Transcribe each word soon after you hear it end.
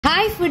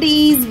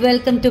foodies,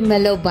 welcome to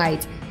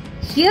MellowBites.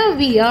 Here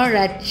we are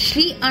at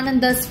Shree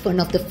Anandas, one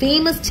of the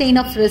famous chain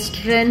of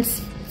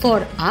restaurants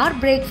for our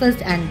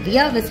breakfast, and we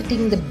are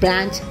visiting the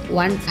branch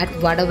one at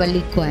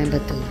Vadavalli,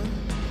 Coimbatore.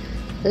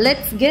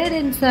 Let's get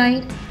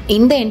inside.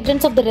 In the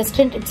entrance of the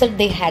restaurant itself,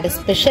 they had a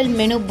special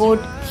menu board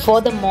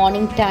for the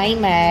morning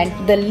time,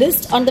 and the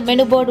list on the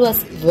menu board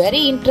was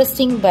very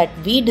interesting, but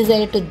we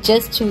decided to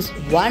just choose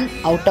one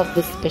out of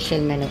this special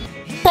menu.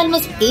 It's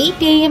almost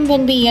 8 AM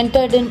when we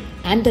entered in,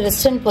 and the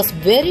restaurant was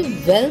very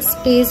well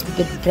spaced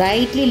with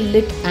brightly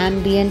lit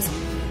ambience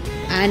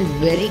and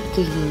very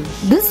clean.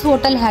 This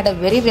hotel had a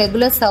very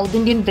regular South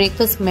Indian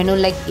breakfast menu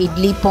like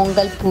idli,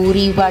 pongal,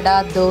 puri,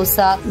 vada,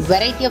 dosa,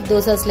 variety of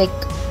dosas like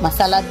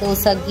masala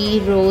dosa, ghee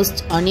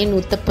roast, onion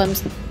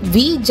uttappams.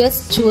 We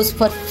just chose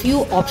for few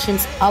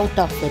options out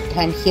of it,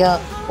 and here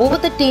over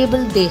the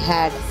table they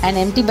had an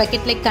empty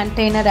bucket like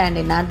container, and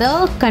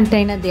another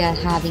container they are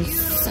having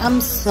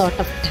some sort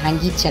of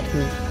tangy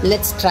chutney.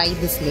 Let's try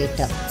this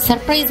later.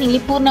 Surprisingly,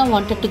 Purna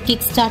wanted to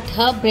kickstart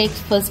her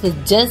breakfast with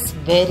just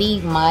very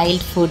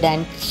mild food,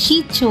 and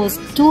she chose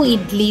 2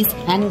 idlis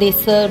and they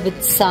served with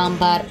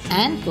sambar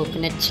and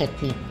coconut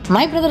chutney.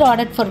 My brother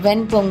ordered for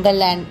Ven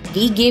Pongal, and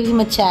we gave him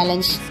a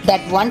challenge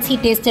that once he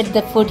tasted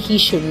the food, he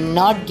should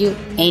not give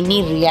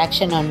any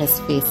reaction on his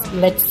face.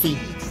 Let's see.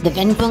 The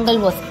Ven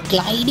Pongal was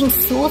gliding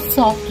so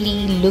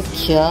softly. Look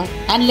here,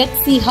 and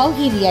let's see how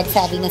he reacts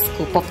having a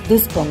scoop of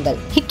this Pongal.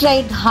 He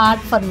tried hard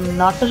for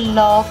not to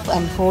laugh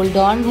and hold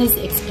on his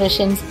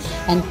expressions,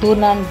 and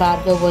Purna and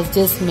Bhargav was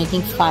just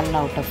making fun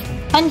out of him.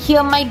 And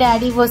here my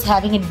daddy was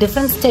having a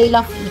different style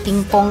of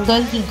eating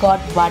Pongal. He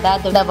got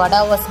vada. The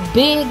vada was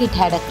big, it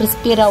had a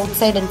crispier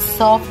outside and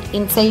soft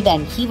inside,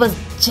 and he was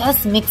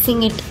just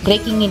mixing it,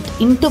 breaking it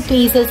into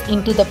pieces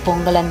into the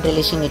Pongal and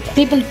relishing it.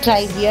 People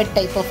try weird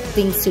type of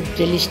things to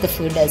relish the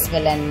food as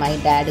well, and my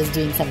dad is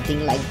doing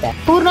something like that.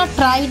 Purna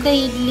tried the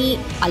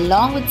idli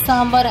along with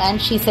sambar, and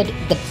she said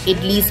the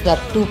idlis were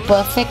too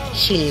perfect.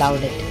 She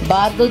loved it.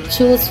 Bhargav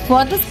chose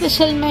for the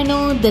special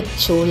menu the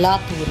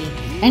chola puri,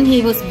 and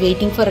he was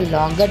waiting for a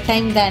longer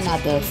time than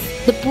others.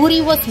 The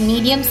puri was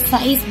medium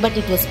size, but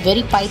it was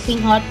very piping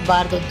hot.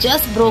 Bhargav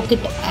just broke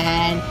it,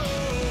 and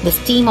the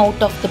steam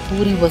out of the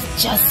puri was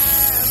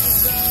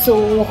just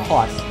so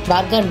hot.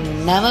 Bhargav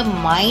never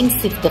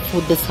minds if the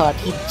food is hot.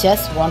 He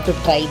just wants to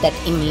try that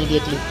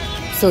immediately.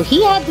 So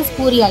he had this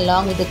puri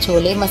along with the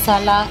chole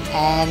masala,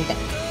 and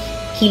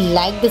he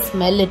liked the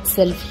smell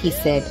itself, he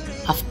said.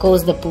 Of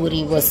course, the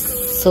puri was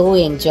so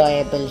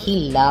enjoyable.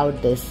 He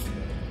loved this.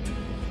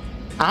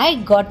 I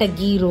got a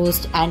ghee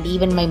roast, and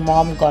even my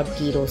mom got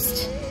ghee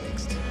roast.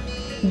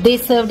 They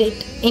served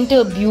it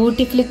into a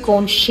beautifully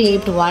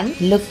cone-shaped one.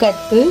 Look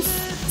at this.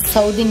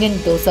 South Indian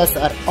dosas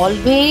are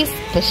always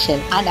special,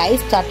 and I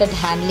started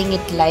handling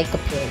it like a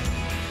pro.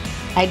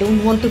 I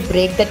don't want to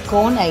break that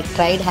cone. I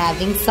tried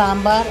having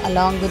sambar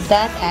along with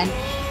that, and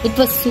it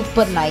was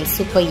super nice,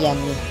 super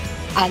yummy.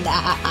 And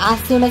as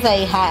soon as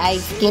I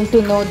came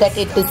to know that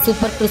it is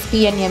super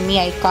crispy and yummy,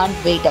 I can't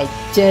wait. I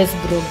just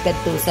broke that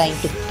dosa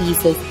into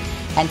pieces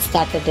and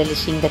started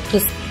relishing the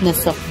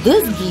crispness of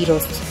this ghee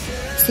roast.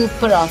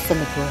 Super awesome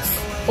it was.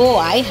 Oh,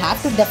 I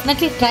have to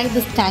definitely try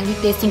this tangy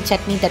tasting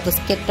chutney that was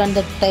kept on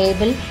the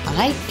table.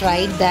 I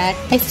tried that.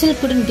 I still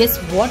couldn't guess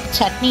what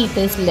chutney it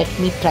is. Let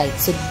me try.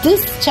 So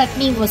this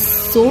chutney was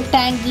so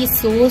tangy,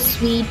 so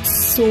sweet,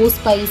 so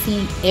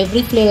spicy.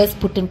 Every flavor is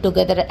put in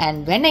together.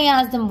 And when I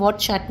asked them what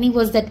chutney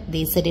was that,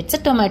 they said it's a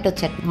tomato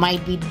chutney.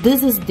 Might be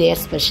this is their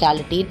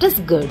specialty. It is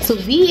good. So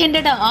we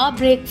ended our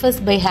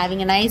breakfast by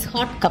having a nice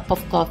hot cup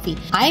of coffee.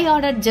 I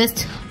ordered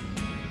just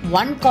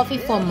 1 coffee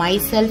for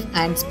myself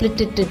and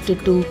split it into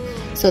 2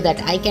 so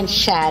that I can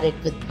share it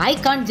with. I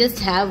can't just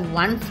have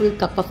 1 full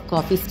cup of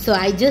coffee, so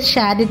I just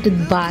shared it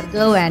with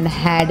Bhargav and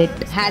had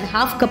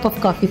half cup of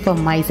coffee for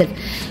myself.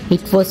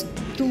 It was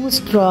too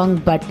strong,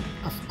 but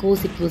of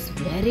course it was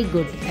very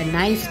good. A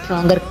nice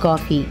stronger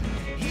coffee.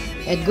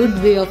 A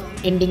good way of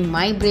ending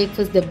my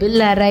breakfast. The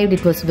bill arrived.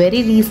 It was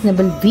very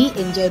reasonable. We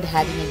enjoyed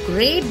having a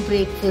great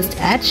breakfast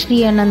at Shree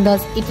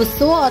Anandas. It was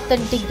so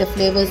authentic. The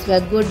flavors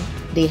were good.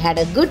 They had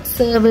a good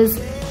service,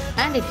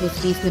 and it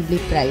was reasonably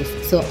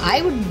priced. So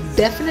I would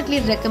definitely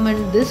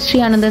recommend this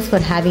Shree Anandas for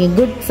having a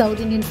good South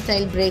Indian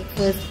style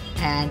breakfast.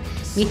 And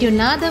meet you in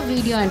another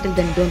video. Until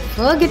then, don't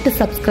forget to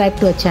subscribe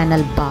to our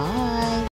channel. Bye.